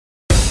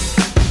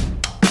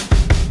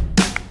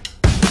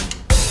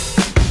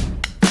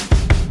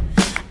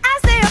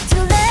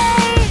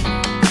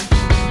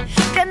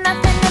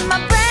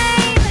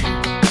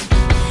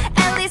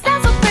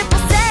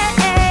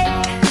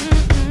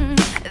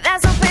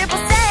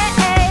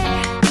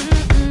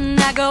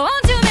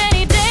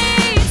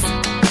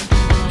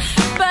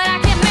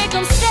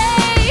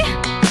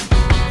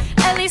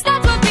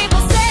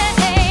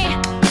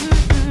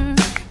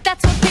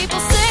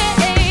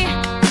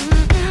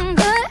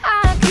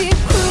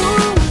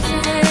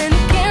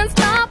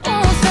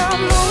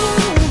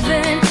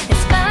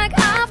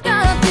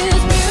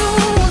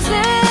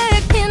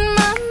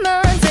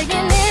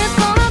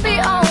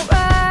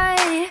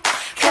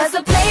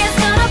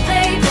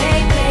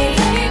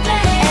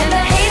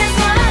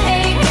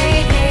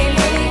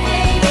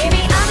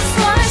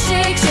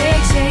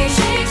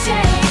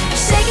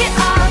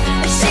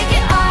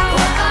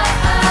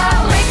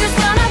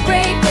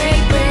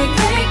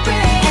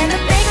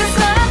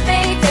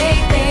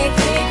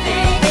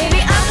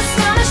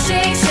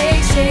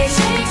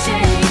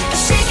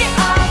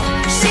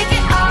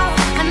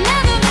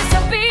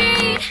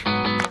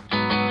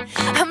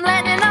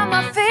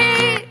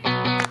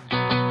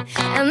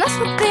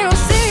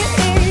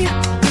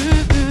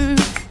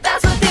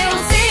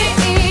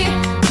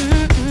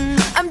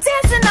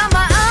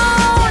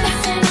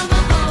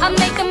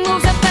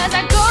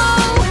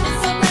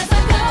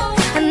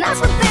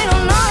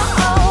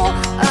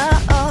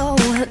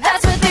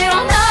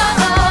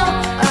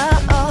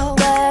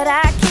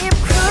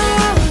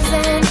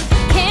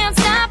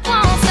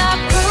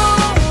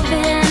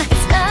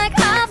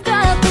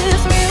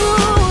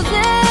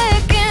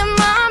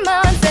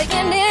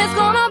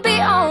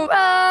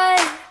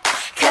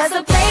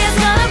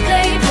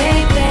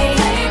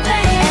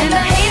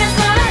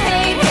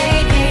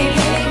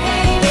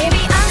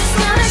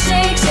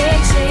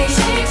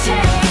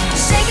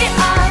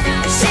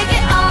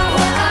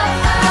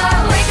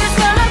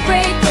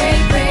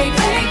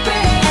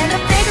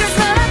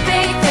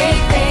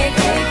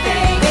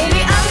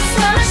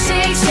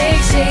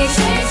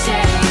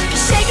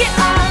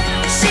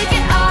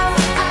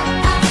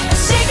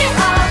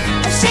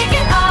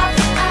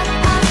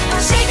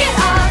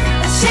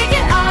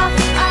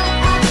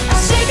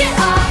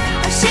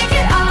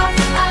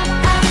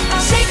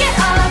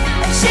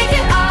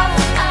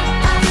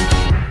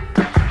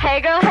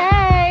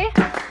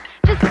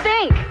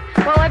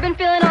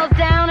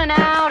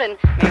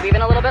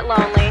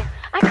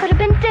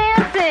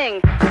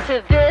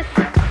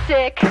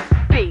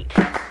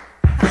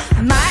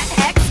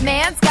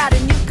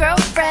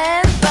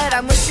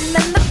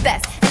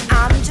best, and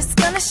I'm just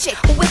gonna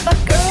shake. With my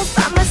girls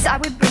by my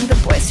side, we bring the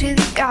boys to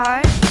the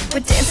yard.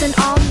 We're dancing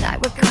all night,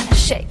 we're gonna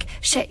shake,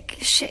 shake,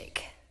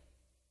 shake.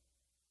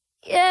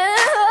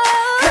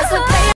 Yeah.